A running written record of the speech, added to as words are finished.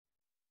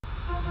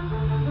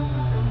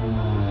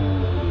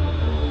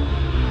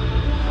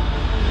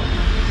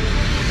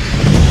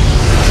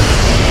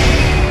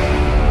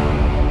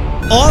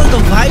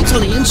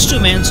environmental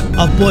instruments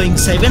of Boeing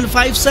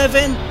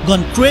 757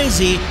 gone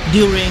crazy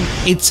during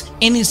its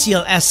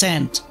initial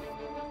ascent.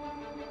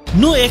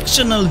 No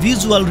external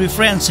visual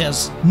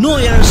references, no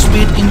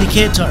airspeed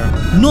indicator,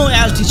 no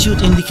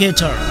altitude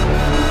indicator.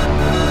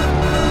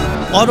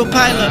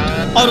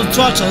 Autopilot, auto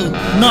throttle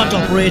not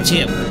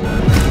operative.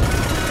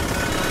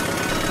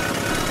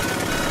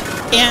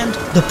 And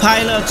the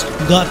pilots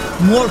got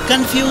more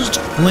confused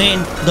when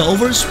the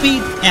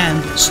overspeed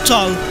and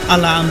stall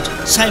alarmed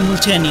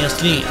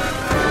simultaneously.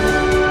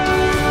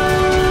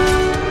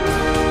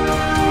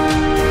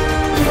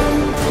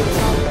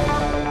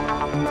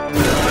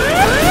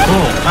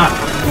 Pull up.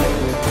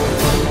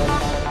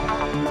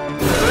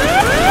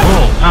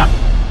 Pull up.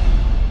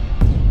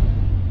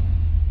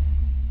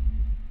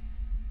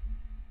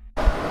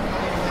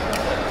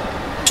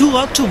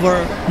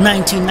 October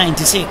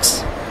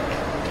 1996.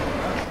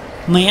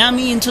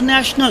 Miami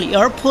International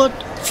Airport,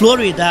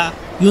 Florida,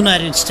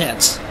 United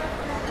States.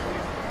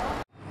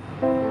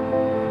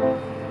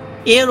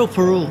 Aero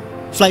Peru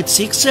Flight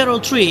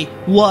 603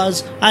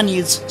 was on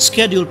its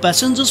scheduled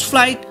passengers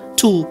flight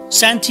to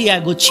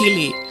Santiago,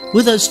 Chile,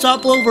 with a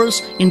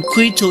stopovers in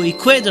Quito,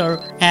 Ecuador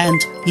and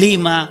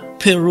Lima,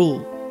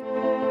 Peru.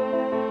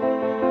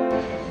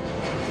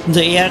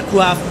 The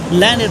aircraft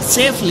landed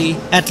safely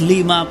at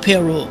Lima,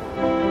 Peru.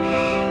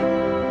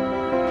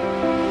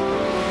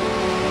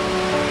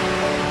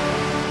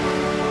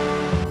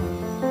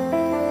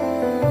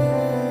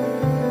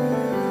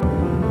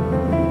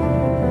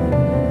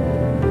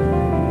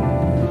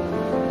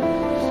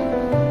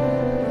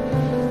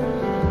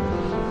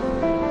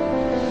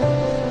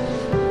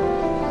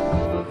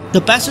 The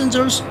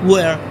passengers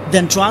were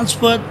then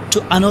transferred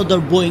to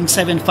another Boeing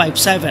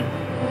 757.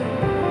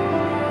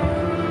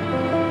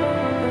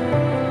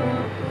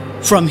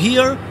 From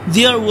here,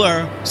 there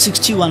were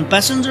 61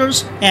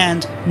 passengers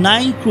and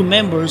 9 crew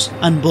members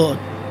on board.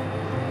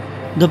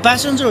 The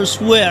passengers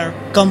were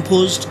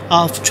composed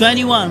of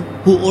 21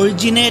 who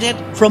originated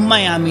from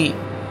Miami,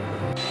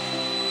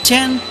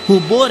 10 who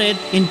boarded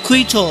in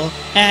Quito,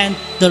 and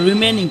the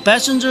remaining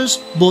passengers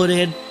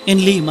boarded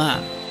in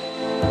Lima.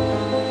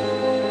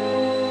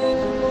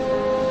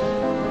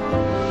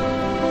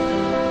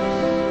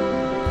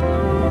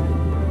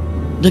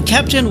 The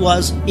captain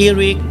was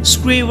Eric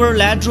Scriver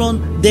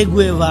Ladron de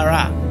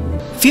Guevara,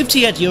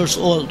 58 years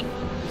old,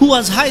 who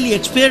was highly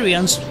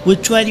experienced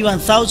with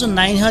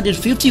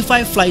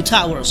 21,955 flight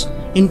hours,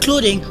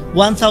 including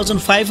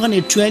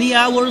 1,520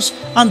 hours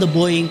on the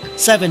Boeing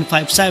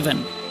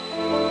 757.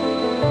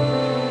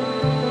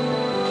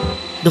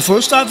 The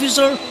first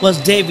officer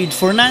was David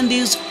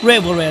Fernandez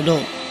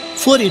Reboredo,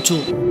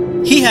 42.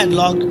 He had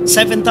logged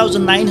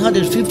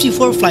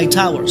 7,954 flight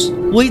hours,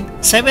 with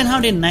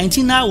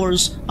 719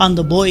 hours on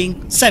the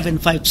Boeing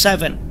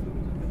 757.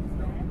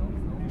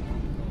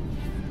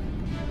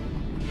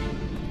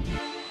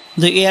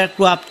 The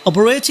aircraft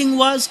operating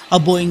was a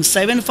Boeing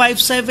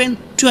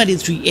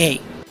 757-23A.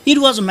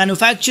 It was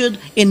manufactured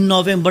in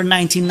November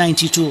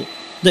 1992.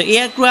 The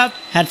aircraft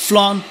had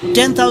flown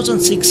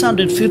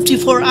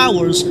 10,654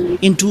 hours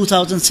in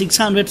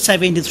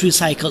 2,673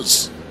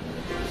 cycles.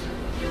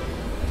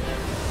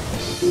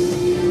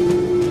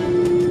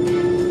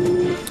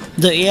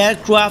 The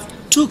aircraft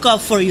took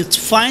off for its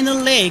final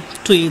leg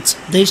to its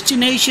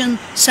destination,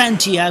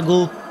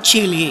 Santiago,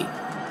 Chile.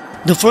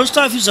 The first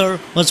officer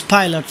was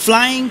pilot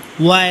flying,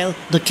 while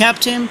the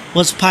captain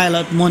was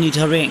pilot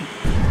monitoring.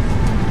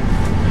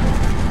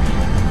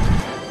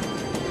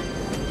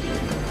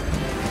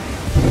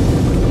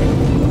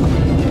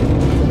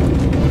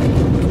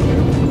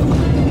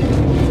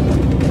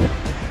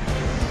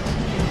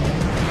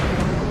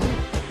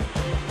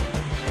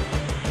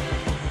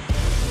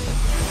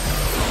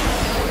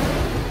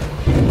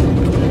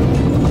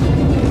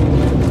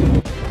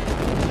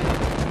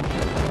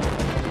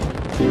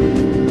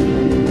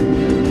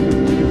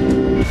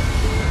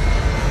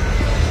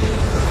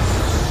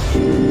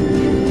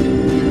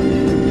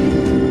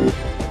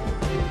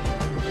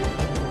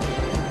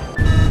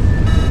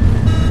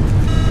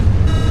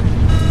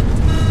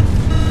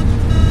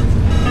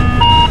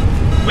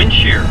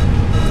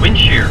 Wind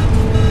shear,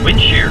 wind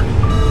shear.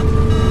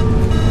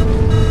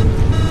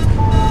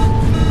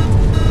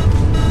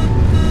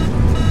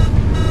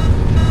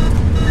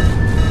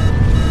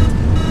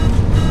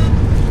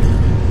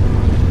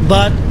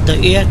 But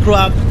the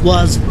aircraft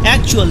was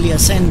actually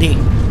ascending.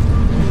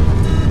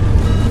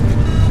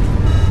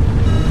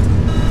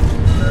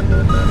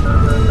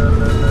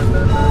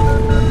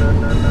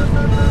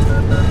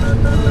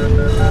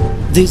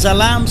 These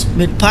alarms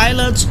made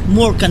pilots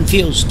more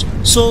confused,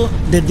 so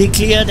they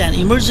declared an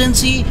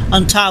emergency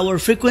on tower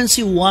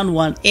frequency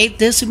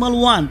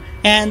 118.1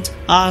 and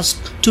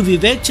asked to be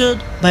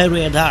vectored by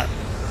radar.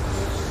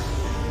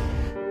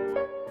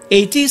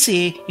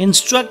 ATC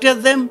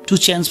instructed them to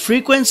change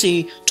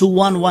frequency to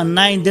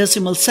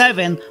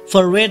 119.7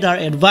 for radar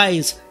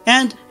advice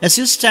and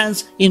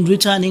assistance in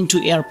returning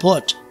to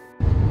airport.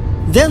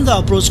 Then the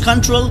approach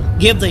control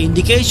gave the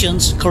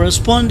indications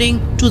corresponding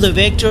to the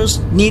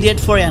vectors needed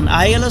for an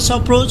ILS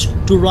approach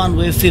to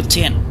runway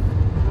 15.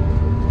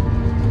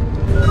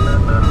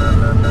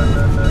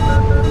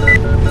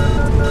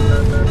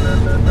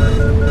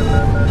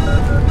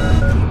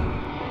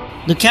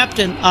 The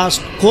captain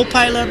asked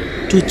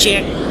co-pilot to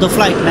check the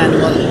flight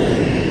manual.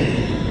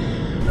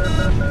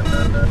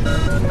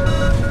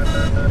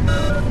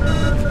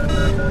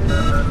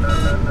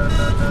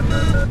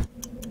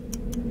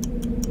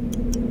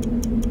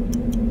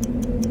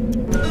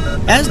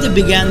 As they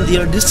began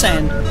their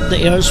descent, the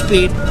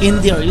airspeed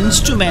in their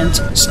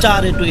instruments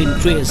started to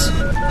increase.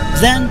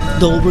 Then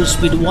the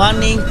overspeed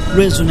warning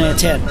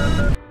resonated.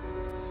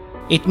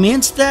 It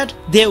means that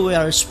they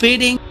were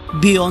speeding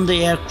beyond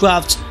the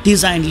aircraft's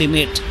design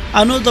limit,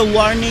 another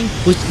warning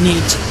which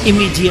needs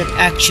immediate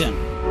action.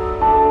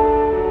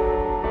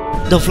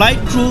 The flight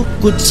crew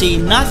could see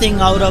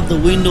nothing out of the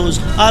windows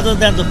other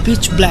than the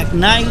pitch black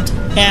night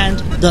and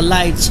the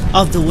lights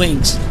of the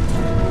wings.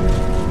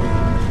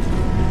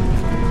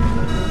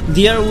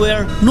 There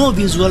were no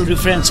visual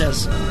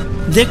references.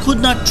 They could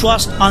not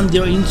trust on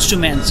their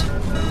instruments.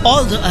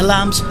 All the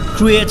alarms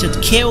created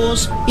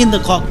chaos in the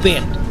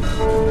cockpit.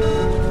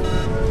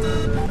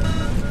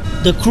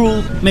 The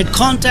crew made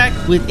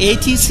contact with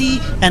ATC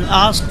and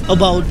asked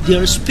about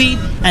their speed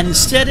and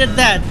stated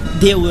that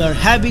they were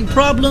having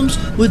problems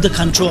with the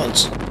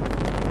controls.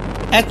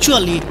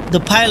 Actually, the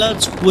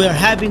pilots were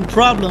having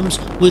problems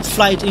with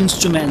flight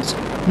instruments,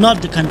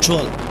 not the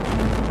control.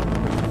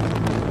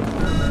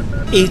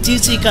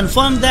 ATC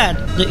confirmed that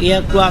the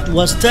aircraft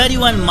was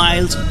 31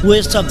 miles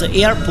west of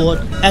the airport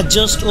at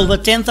just over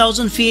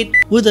 10,000 feet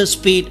with a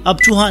speed of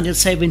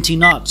 270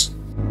 knots.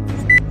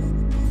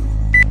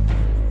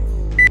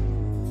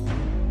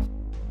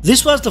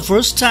 This was the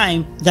first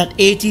time that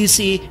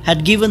ATC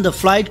had given the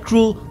flight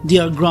crew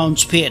their ground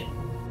speed.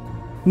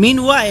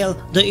 Meanwhile,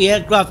 the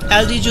aircraft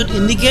altitude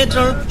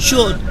indicator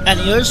showed an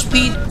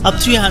airspeed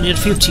of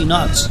 350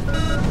 knots.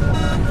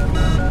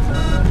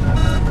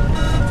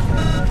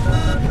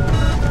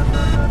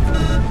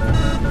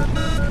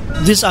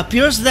 This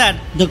appears that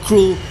the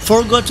crew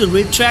forgot to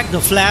retract the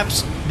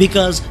flaps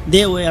because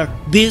they were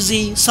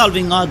busy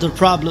solving other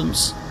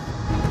problems.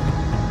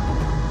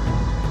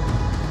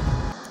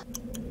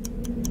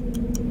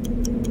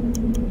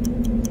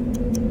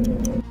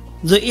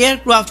 The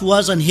aircraft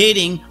was on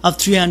heading of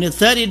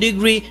 330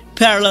 degrees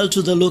parallel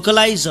to the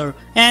localizer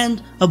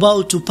and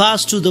about to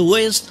pass to the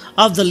west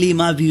of the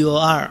Lima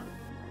VOR.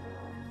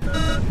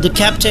 The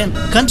captain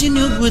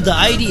continued with the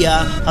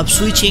idea of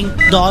switching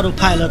the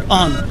autopilot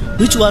on,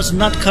 which was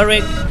not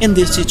correct in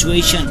this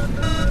situation.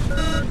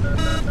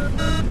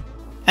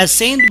 As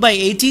sent by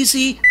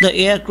ATC, the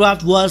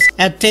aircraft was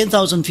at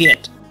 10,000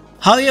 feet.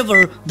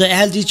 However, the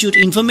altitude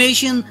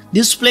information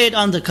displayed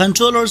on the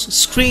controller's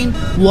screen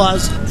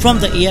was from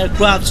the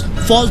aircraft's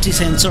faulty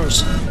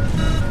sensors.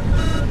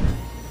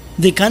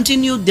 They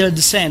continued their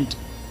descent.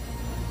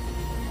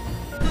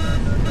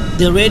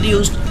 They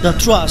reduced the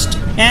thrust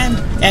and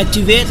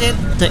activated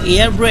the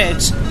air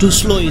brakes to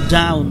slow it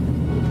down.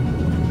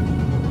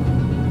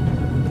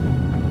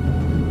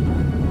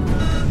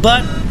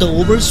 But the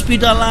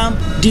overspeed alarm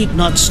did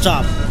not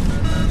stop.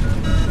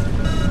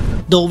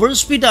 The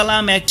overspeed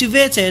alarm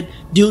activated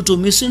due to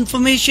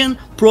misinformation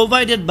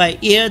provided by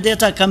air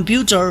data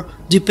computer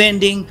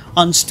depending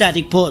on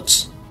static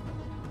ports.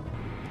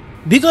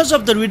 Because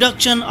of the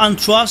reduction on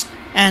thrust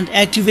and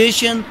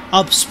activation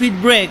of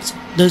speed brakes,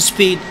 the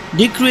speed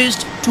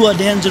decreased to a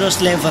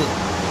dangerous level.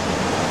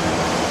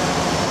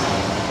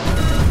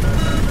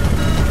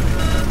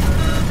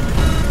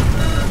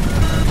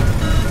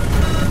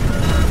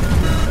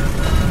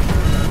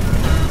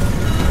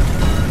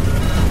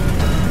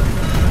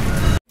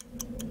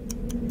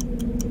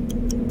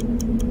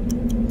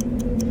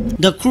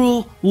 The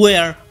crew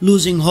were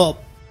losing hope.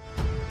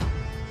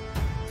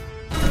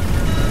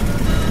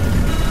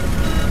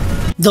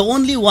 The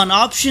only one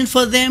option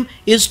for them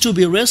is to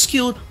be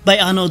rescued by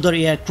another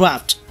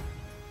aircraft.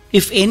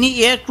 If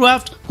any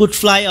aircraft could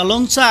fly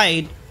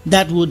alongside,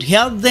 that would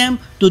help them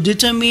to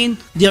determine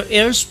their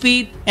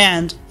airspeed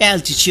and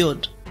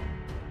altitude.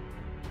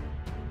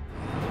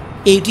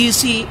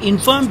 ATC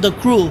informed the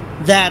crew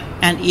that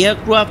an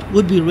aircraft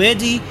would be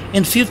ready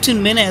in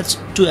 15 minutes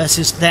to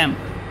assist them.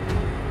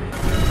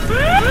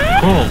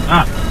 Pull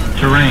up,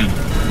 terrain.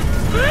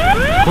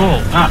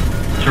 Pull up,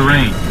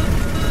 terrain.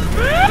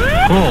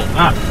 Pull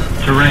up,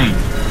 terrain.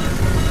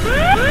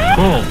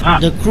 Pull up.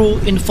 The crew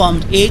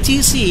informed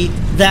ATC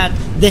that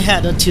they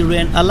had a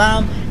terrain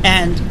alarm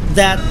and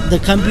that the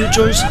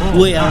computers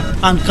were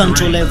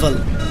uncontrollable.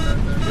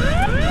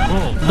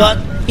 But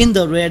in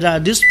the radar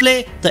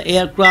display, the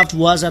aircraft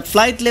was at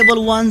flight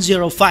level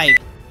 105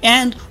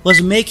 and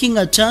was making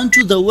a turn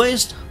to the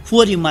west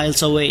 40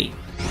 miles away.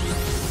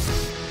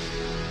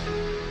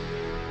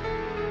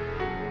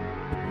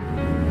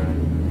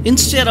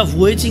 Instead of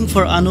waiting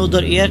for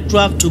another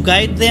aircraft to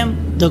guide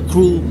them, the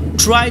crew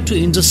tried to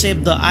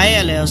intercept the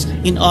ILS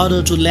in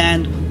order to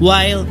land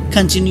while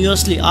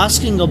continuously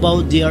asking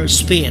about their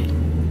speed.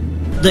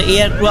 The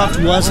aircraft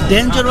was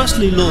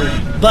dangerously low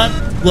but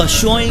was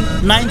showing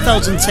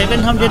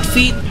 9,700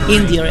 feet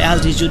in their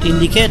altitude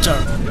indicator,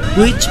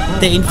 which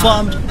they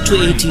informed to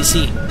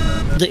ATC.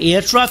 The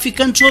air traffic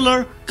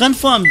controller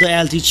confirmed the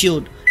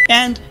altitude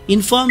and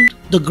informed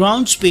the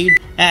ground speed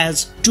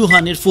as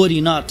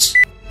 240 knots.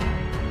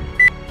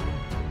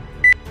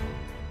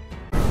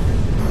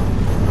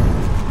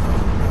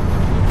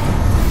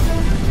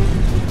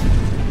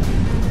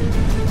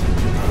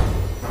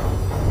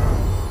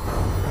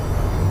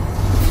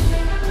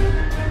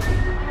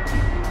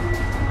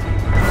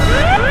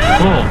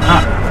 Pull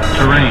up,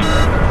 terrain.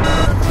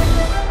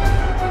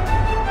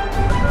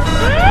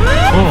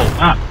 Pull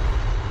up.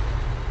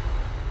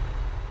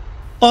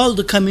 All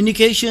the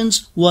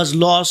communications was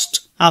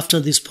lost after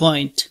this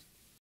point.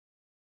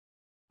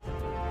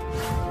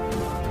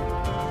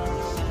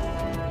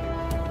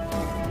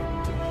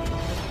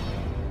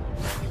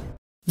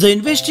 The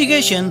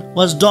investigation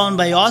was done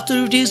by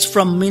authorities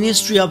from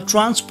Ministry of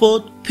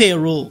Transport,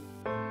 Peru.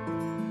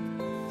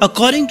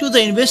 According to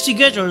the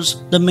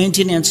investigators, the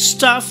maintenance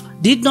staff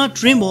did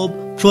not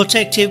remove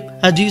protective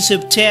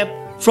adhesive tape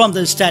from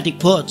the static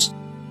ports.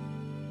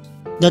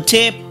 The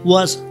tape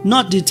was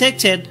not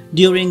detected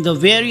during the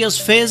various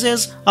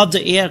phases of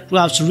the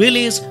aircraft's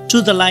release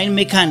to the line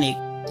mechanic,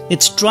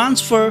 its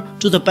transfer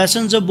to the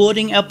passenger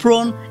boarding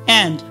apron,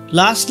 and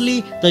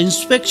lastly, the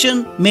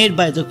inspection made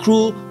by the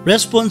crew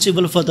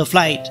responsible for the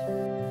flight.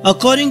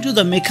 According to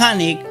the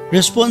mechanic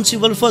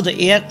responsible for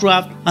the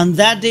aircraft on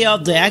that day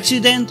of the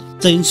accident,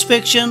 the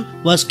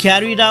inspection was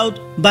carried out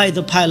by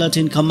the pilot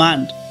in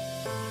command.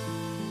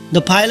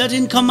 The pilot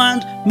in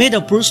command made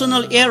a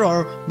personal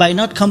error by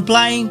not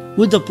complying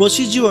with the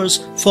procedures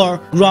for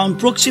ground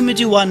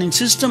proximity warning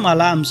system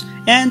alarms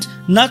and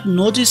not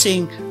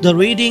noticing the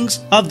readings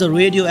of the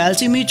radio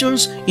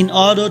altimeters in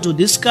order to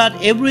discard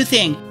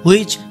everything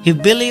which he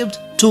believed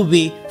to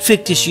be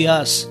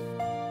fictitious.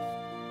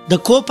 The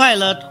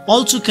co-pilot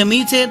also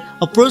committed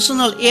a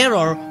personal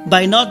error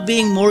by not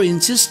being more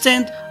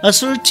insistent,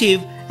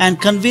 assertive, and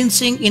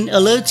convincing in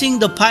alerting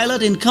the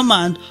pilot in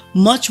command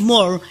much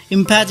more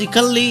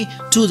emphatically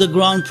to the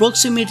ground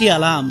proximity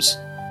alarms.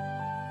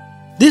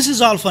 This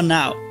is all for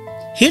now.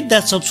 Hit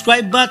that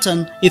subscribe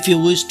button if you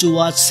wish to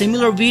watch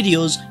similar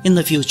videos in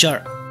the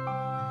future.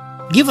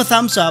 Give a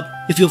thumbs up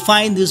if you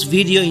find this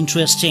video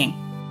interesting.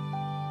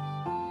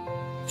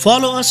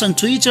 Follow us on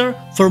Twitter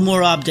for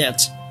more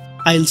updates.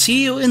 I'll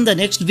see you in the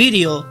next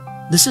video.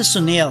 This is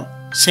Sunil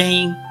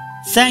saying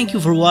thank you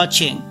for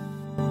watching.